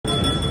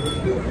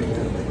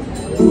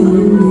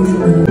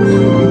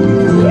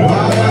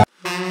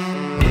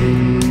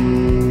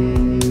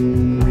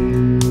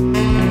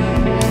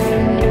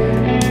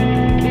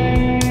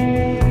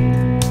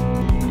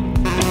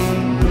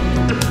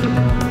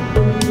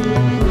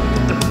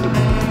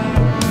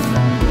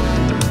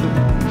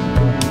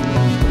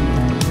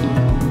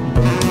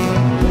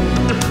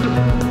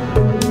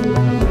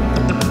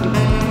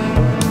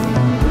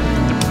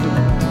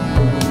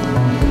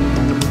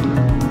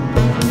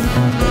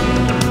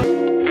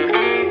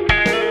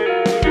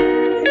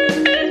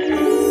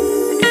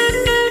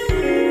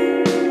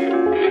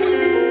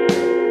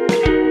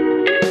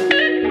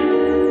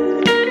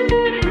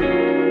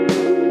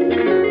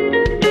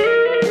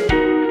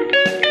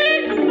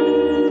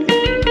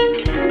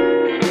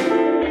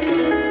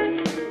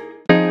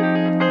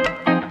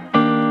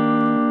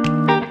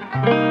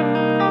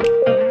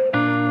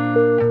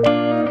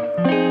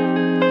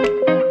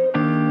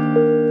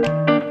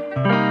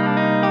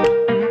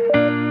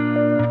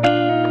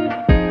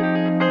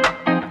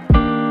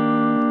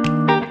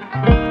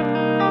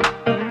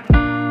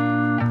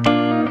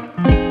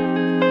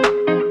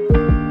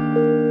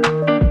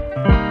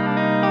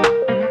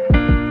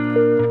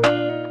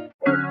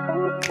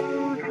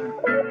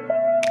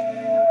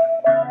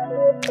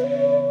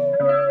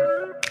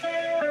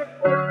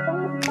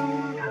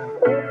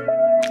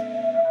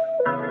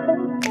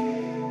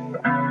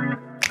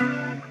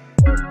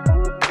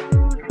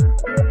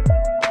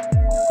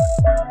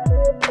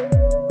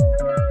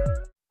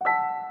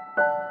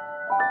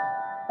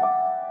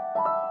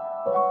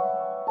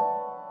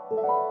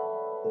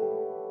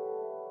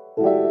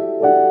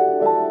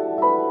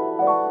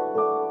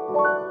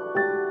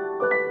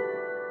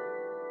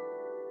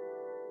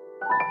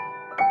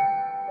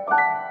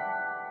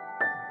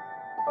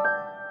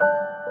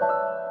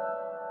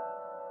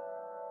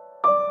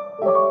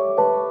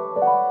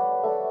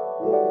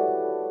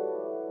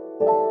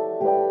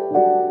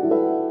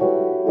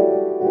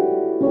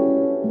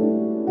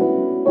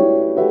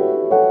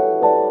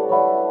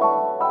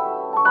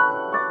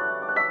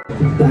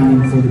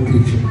Planning for the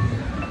future.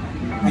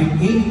 I'm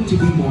aiming to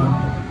be more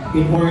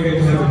in order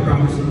to have a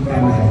promising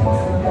time ahead.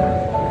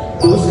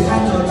 Those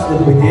hangouts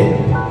that we did,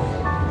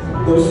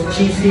 those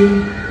cheesy,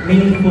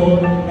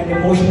 meaningful, and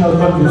emotional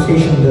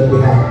conversations that we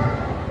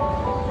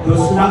had,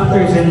 those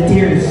laughters and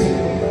tears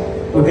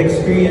we've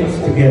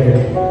experienced together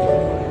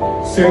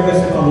serve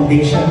as the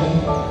foundation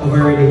of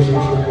our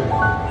relationship.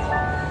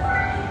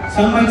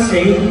 Some might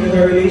say that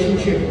our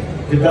relationship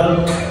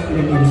developed in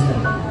an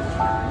instant,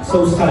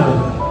 so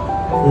sudden.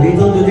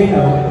 Little do they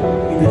know,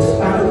 in the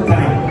span of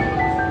time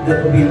that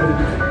we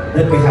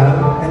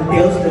have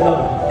entails the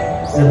love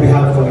that we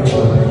have for each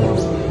other.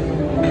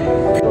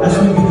 As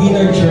we begin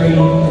our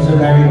journey as a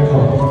married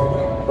couple,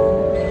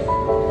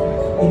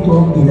 it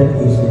won't be that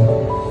easy.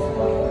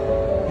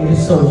 It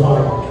is so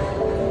hard.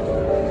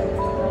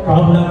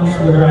 Problems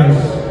will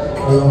rise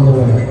along the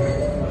way.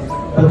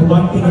 But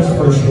one thing is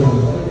for sure,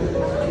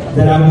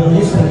 that I will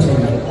listen to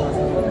you.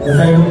 That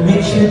I will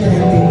make sure to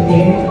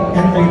entertain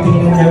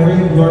and never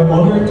ignore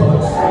all your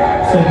thoughts,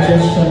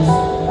 suggestions,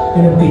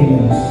 and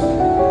opinions.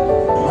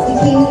 You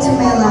came into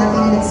my life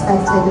in an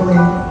unexpected way.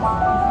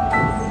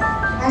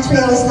 Actually,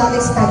 I was not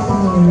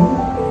expecting you.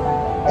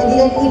 I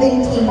didn't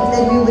even think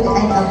that we would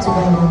end up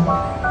together.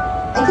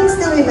 I can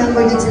still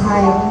remember the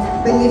time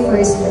when we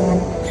first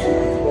met.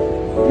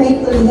 My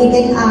colleague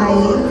and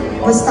I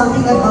was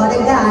talking about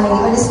a guy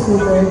on a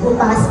scooter who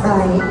passed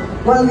by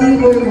while we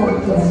were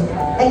walking.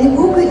 And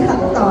who could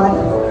have thought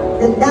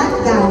that that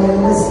guy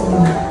was you?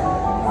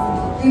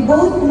 We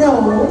both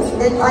know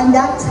that on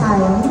that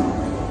time,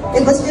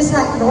 it was just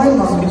like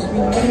normal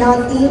and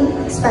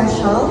nothing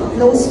special,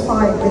 no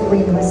spark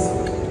between us.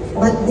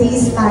 But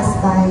days passed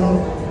by.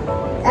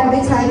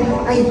 Every time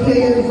I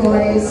hear your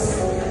voice,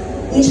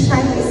 each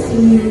time I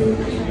see you,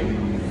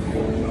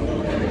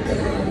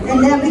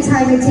 and every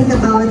time I think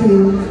about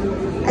you,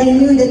 I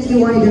knew that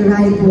you are the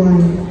right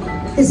one.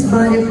 His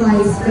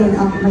butterflies filled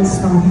up my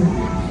stomach.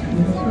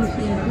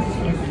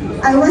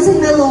 I was in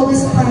my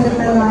lowest point of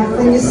my life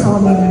when you saw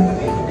me,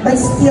 but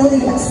still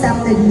you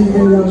accepted me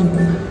and loved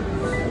me.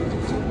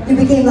 You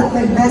became like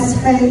my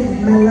best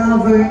friend, my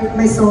lover,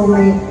 my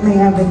soulmate, my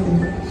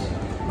everything.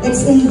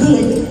 It's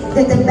indeed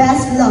that the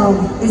best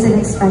love is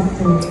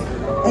unexpected,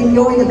 and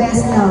you're the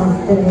best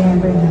love that I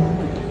ever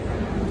had.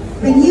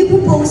 When you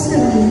proposed to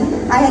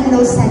me, I had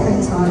no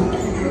second thought.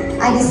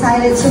 I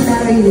decided to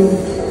marry you,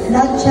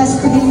 not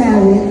just to be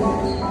married,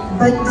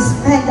 but to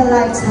spend a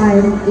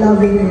lifetime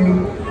loving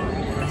you.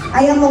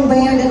 I am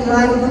aware that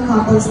life of a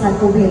couple is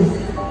like a wave.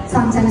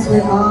 Sometimes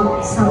we're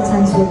up,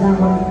 sometimes we're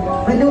down.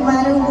 But no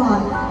matter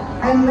what,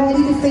 I'm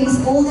ready to face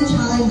all the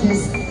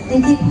challenges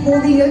and keep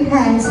holding your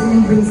hands and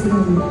embracing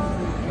you.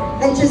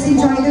 Let's just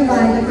enjoy the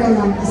ride of our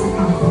life as a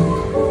couple.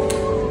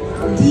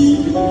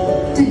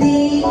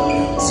 Today,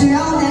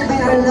 surrounded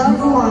by our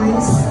loved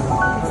ones,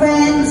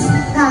 friends,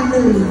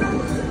 family,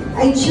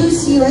 I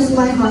choose you as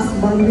my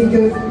husband with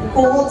your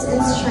faults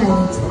and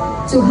strength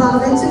to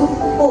have and to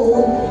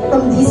hold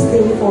from this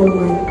day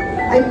forward.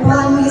 I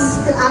promise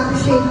to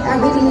appreciate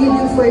everything you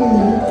do for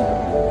me,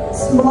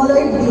 small or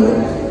big.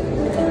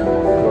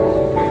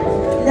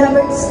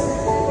 Never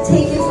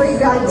take it for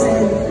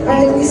granted, or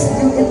at least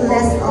do it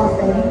less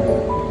often.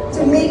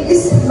 To make you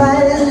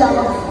smile and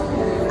laugh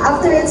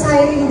after a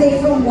tiring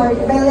day from work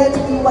by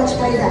letting you watch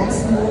my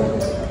dance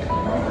move.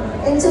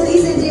 And to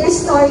listen to your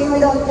story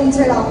without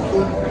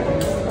interrupting.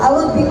 I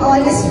will be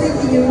honest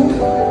with you,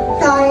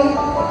 kind,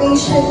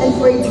 patient, and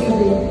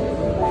forgiving.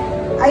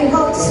 I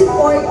hope to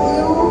support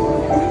you,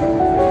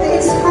 to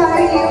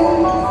inspire you,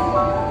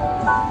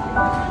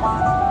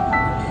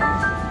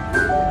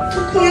 to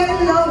care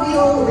and love you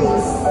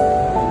always.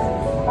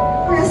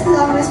 For as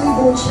long as we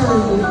both shall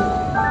live,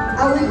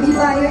 I will be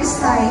by your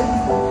side,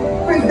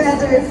 for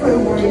better or for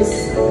worse.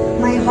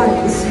 My heart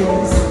is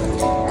yours.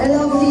 I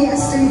love you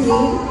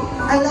yesterday.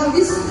 I love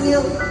you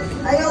still.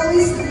 I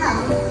always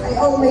have. I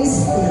always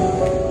still.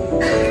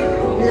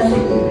 Love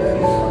you.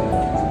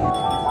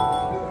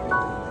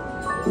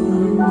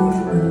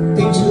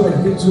 Picture,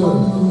 picture.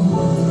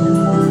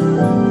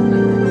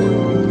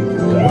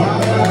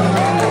 Wow.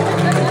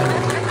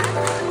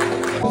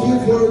 Thank you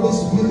for this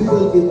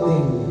beautiful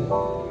evening.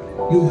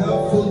 You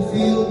have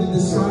fulfilled the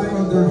desire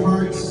of their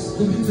hearts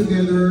to be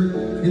together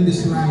in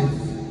this life.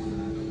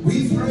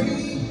 We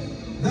pray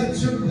that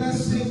your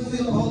blessing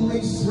will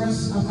always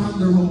rest upon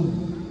their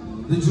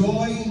home. The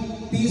joy,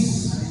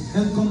 peace,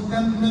 and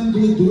contentment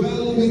will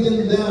dwell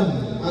within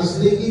them as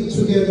they live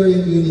together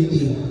in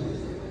unity.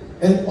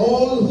 And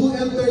all who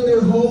enter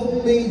their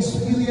home may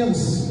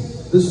experience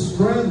the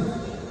strength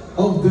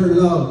of their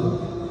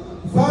love.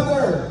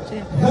 Father,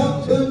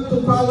 help them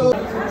to follow.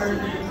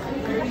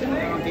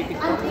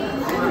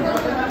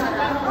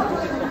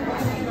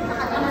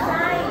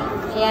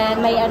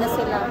 Ayan, may ano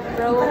sila,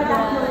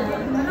 program.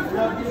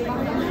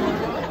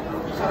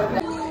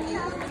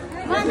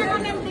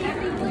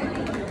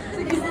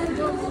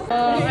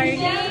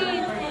 Arlene.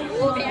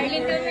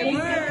 Arlene to Arlene.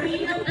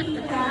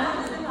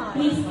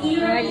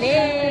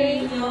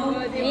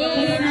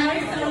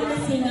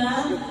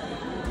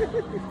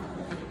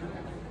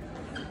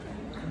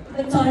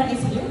 Doctora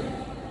is here.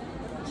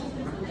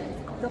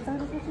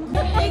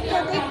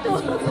 Take two.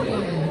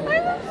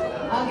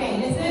 Okay,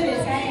 let's do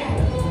this. Kaya.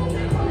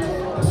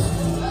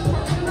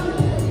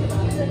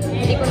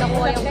 Hindi ko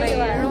nakuha yung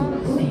prayer.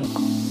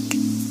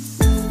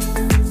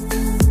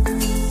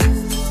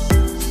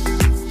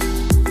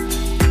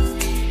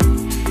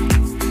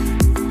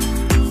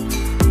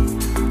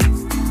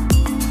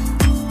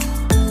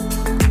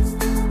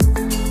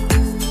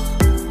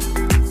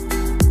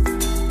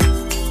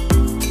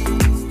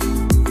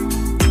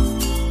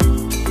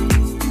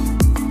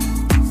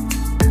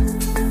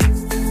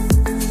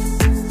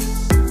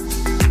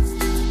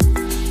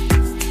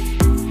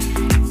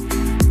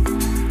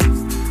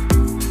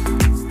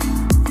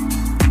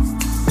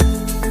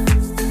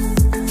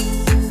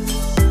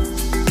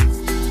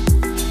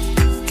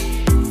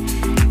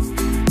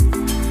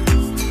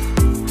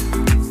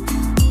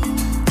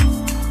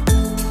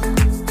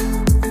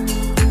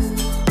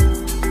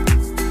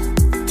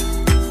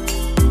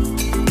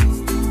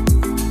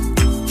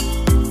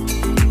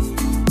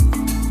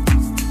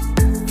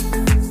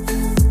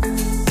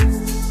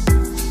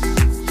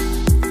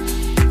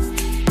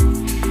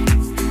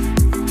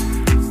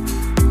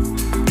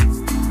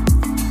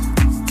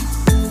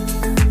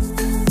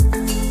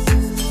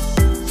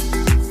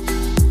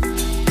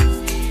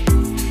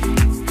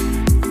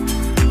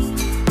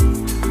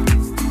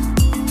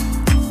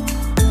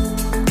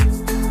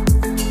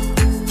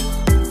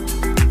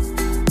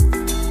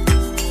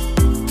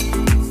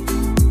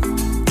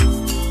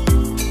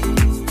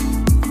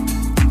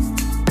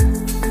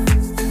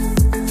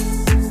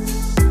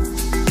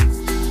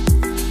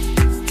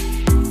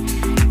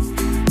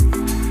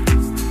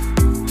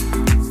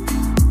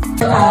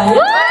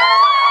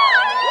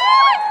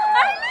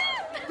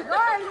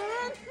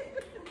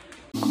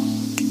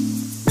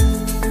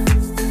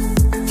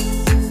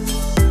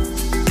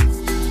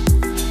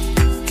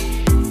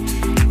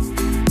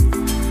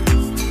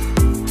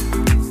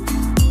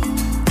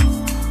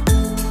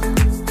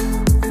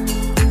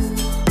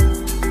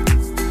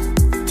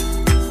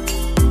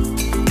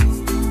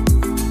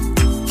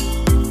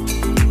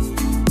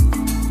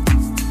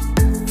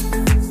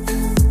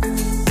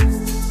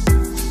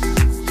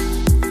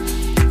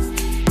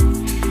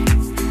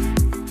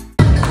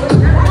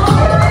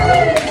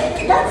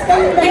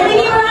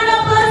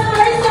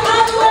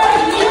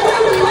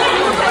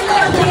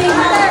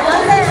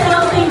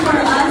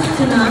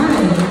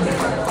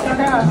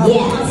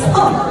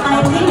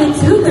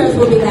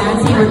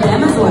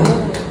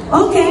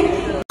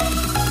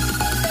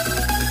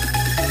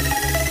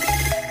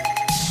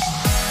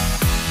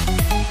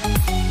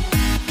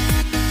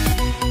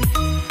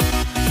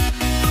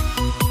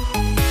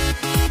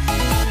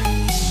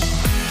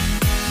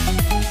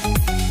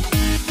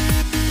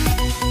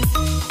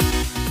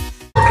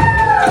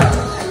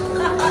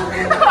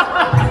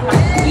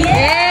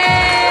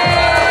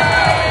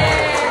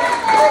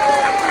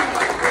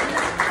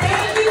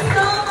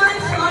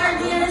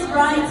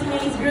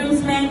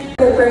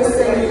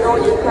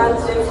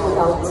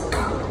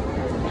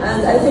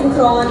 think,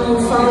 Ron, you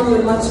found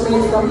your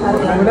matchmate from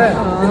heaven.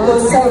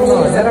 Because Sam is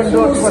a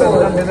pure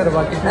soul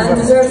and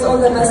deserves all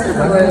the best in the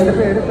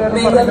world.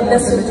 May God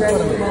bless you,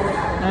 journey.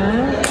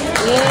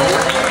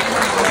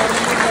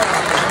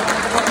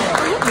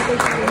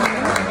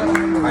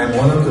 I'm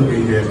honored to be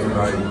here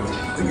tonight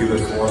to give a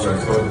small and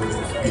short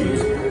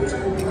speech.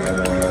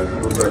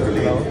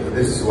 Congratulate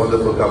this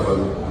wonderful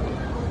couple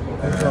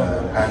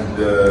and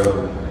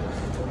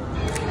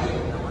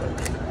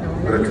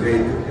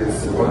congratulate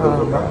this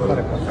wonderful couple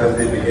as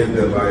they begin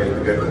their life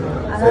together,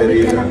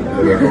 very and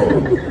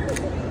home.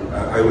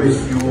 I wish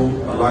you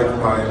a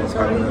lifetime of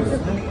happiness,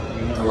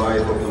 a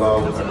life of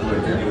love and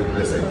continued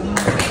blessing.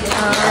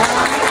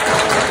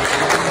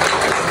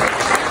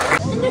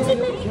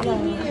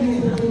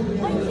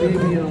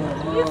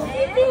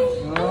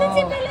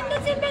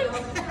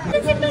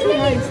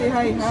 Say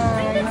hi,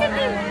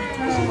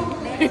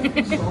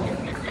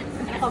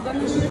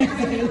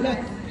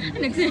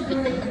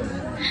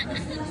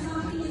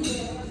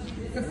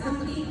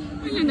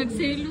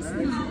 Nagselos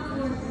na.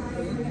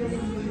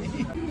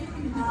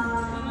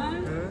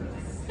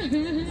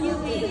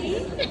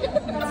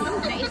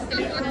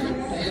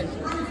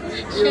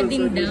 Siya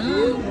din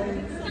daw.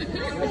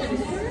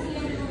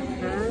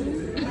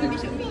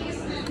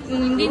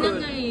 Hindi na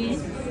nga eh.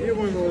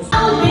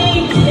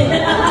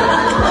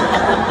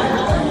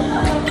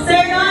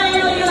 Sir Ron, I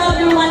know you love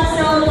your one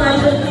so much,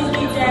 but please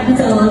be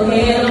gentle,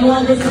 okay? I don't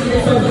want this to be the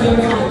source of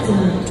your heart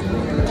tonight.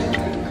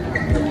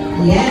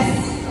 Yes,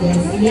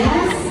 yes,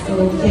 yes.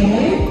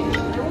 Okay.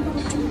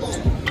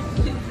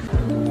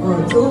 Oh,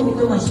 don't be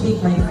too much big,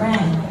 my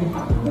friend.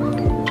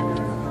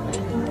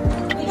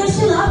 Because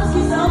she loves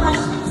you so much,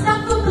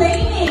 stop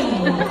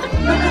complaining.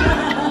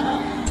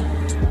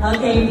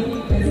 Okay,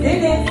 let's do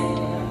this.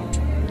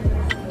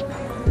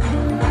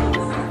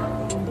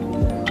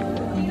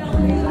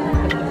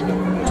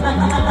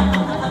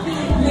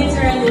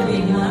 Literally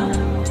big, huh?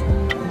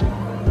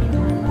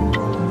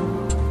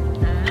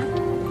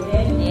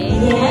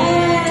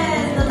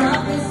 Yes, the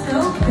love is so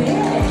big.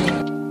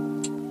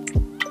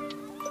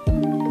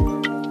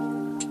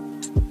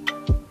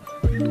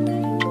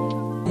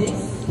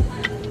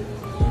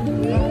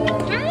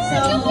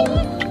 So,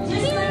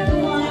 just like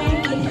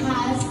wine, it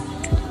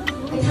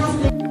has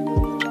been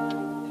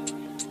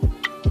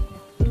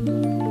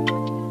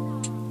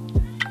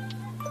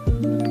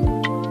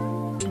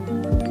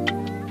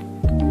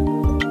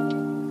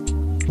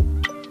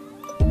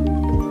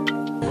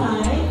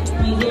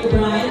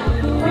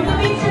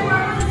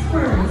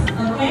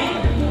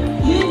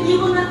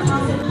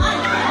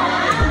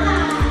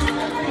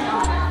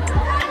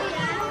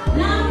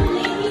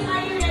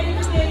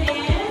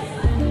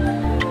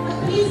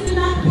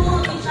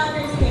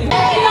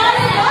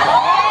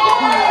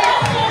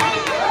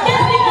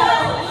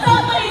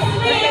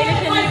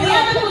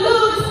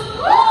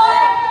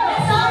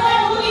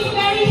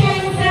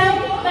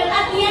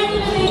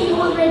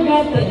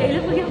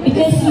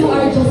because you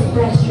are just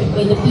pressured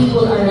by the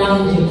people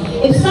around you.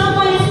 If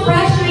someone is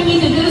pressuring you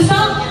to do so,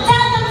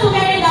 tell them to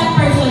marry that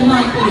person,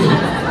 not you.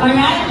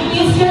 Alright?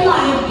 Because your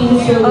life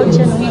is your rules.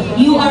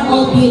 You are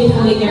all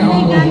beautiful in your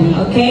own way.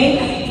 Okay?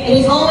 It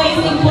is always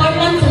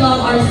important to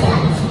love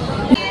ourselves.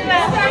 Do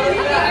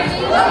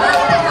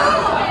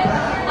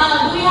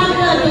we have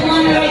the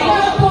one already?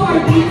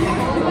 Forward, please.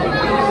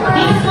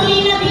 Please,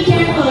 Molina, be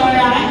careful,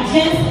 alright?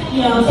 Just,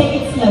 take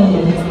it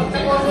slowly.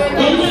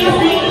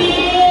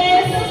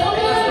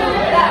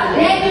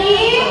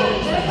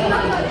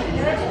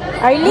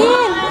 Arlene!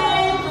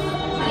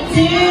 1,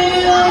 2,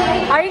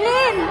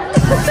 Arlene!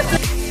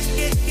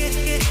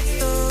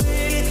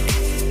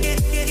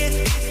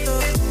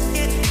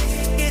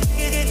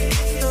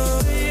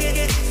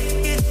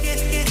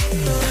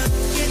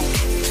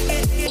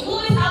 Who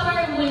is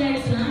our winner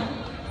tonight?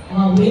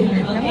 Oh,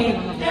 winner. Okay.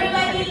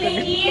 Everybody,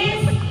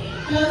 ladies,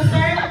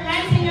 closer.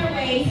 Hands in your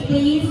waist,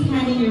 please.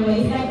 Hand in your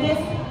waist like this.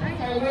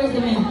 Sorry, where's the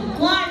man?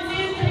 1,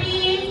 2,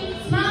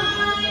 3.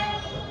 Smile.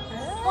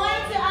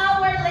 Point to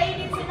our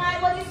lady tonight.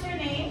 What is your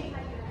name?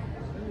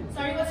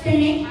 Sorry, what's your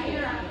name?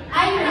 Ira.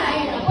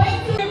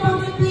 Point to the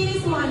moment,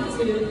 please. 1,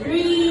 2,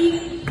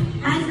 3.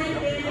 Hands like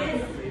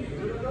this.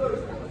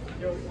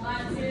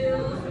 1, 2.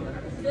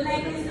 Do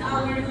like this to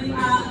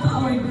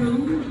our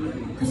groom.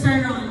 To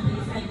Sir Ron,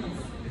 please. Like this.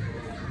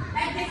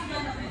 Like this,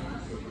 gentlemen.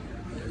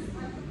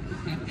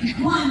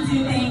 1,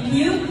 2, thank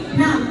you.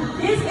 Now,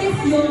 this is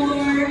your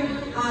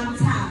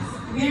task.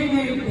 Very,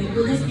 very quick.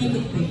 We'll just make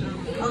it quick.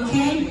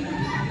 Okay?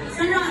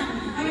 Sir Ron,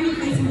 how are you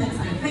facing that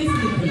side? Face me,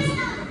 please.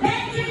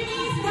 Bend your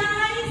knees,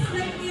 guys,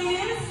 like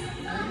this.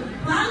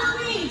 Follow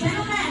me,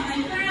 gentlemen, my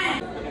friend.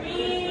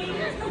 3,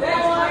 4,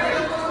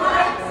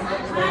 5.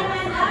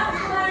 Hands up,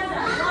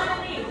 follow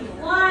me.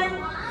 1,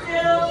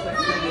 2,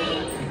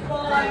 3, 4,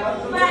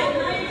 5.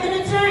 Now you're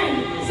gonna turn.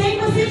 Same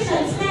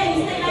position.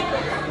 Stay like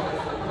this.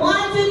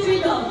 1, 2, 3,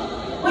 go.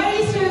 Where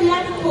is your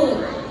left foot?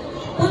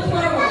 Put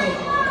forward.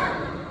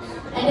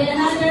 And then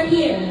another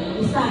here,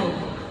 beside.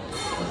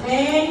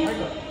 Okay?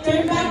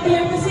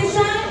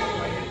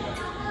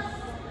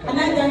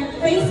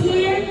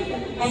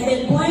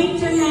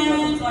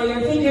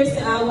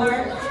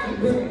 our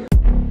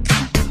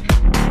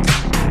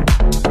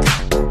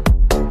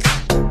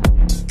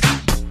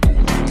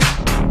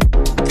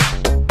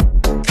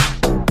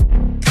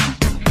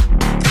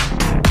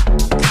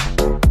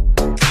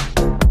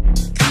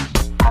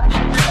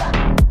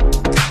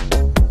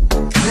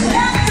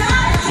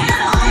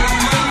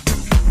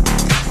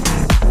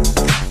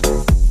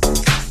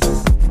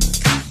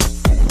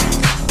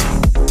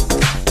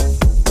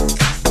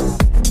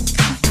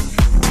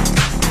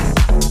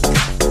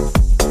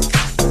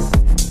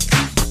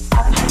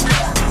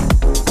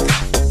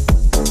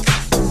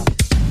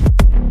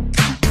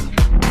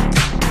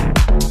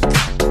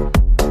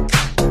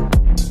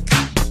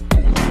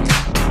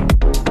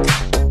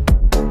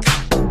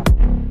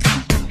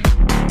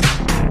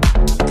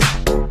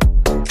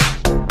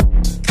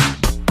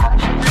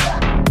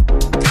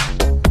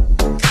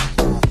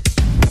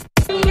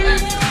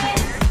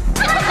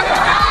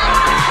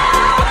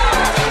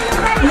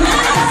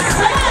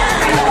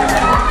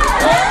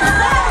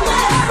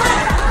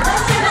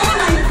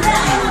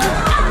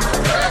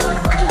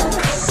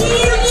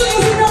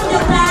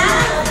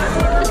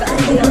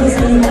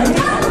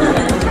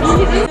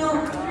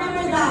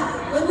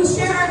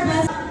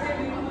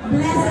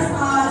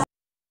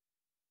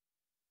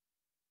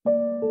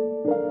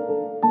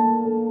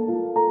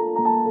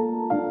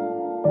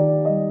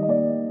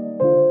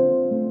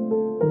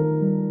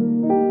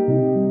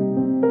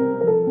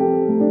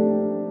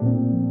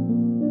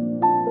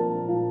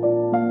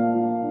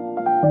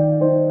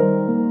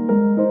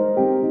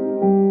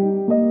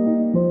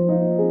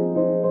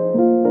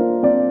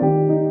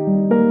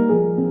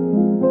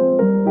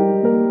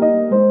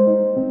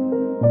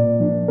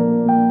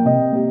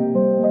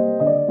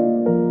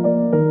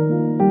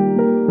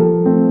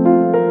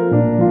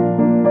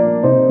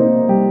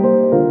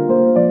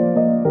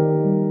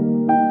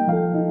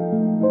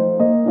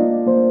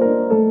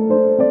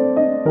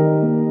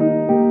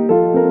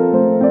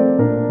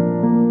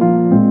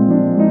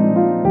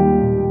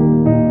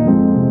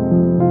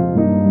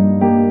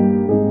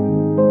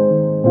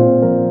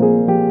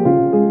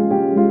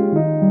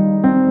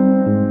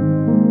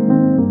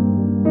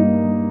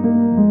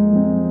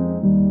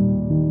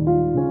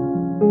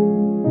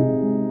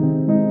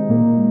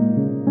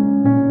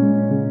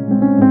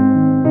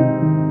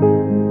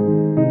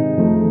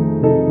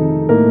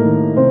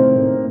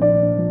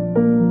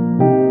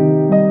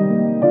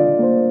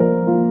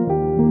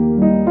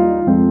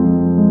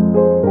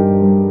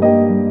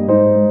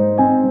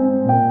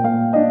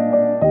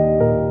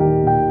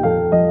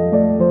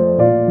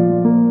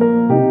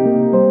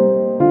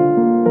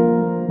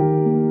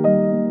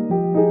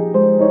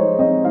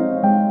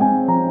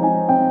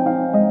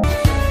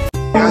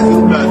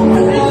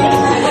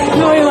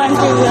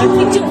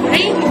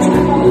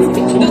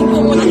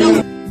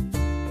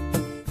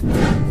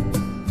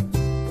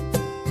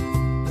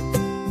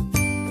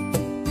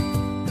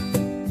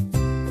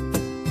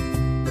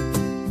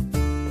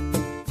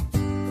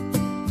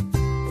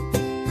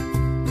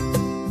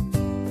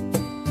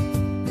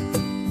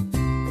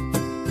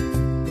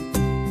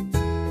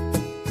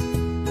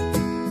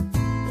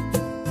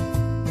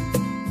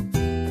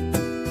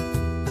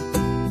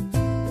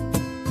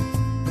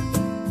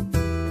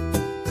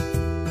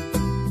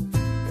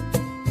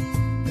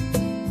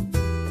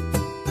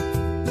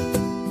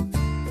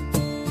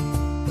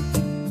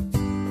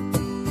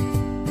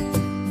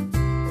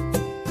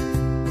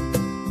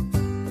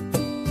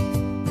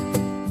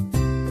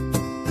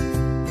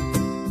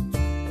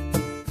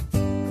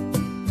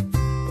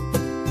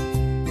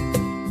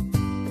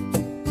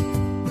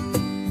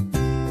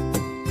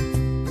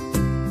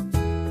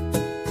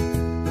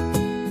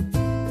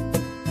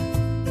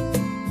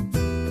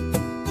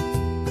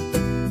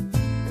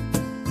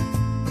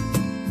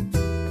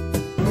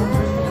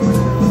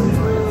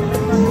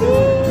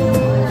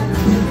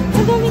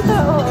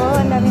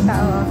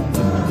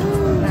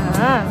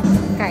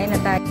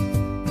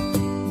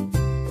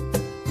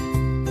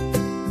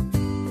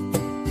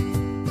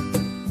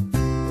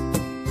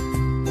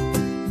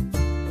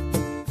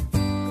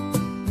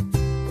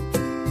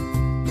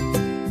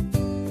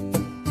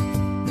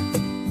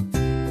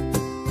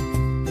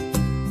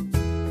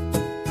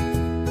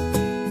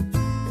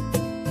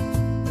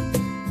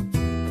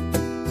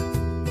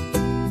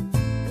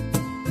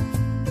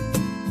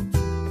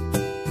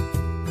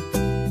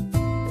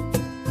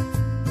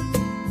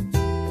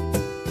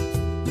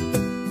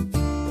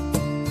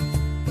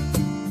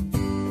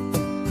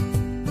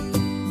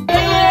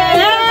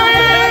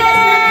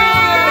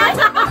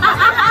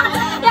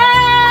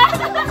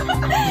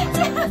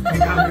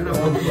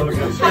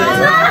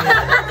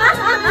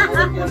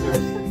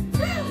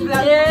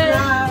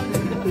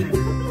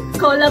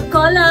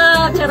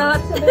Collab!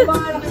 Charot!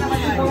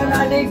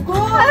 Pangalan ko.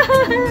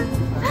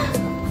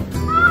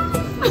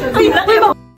 Ay,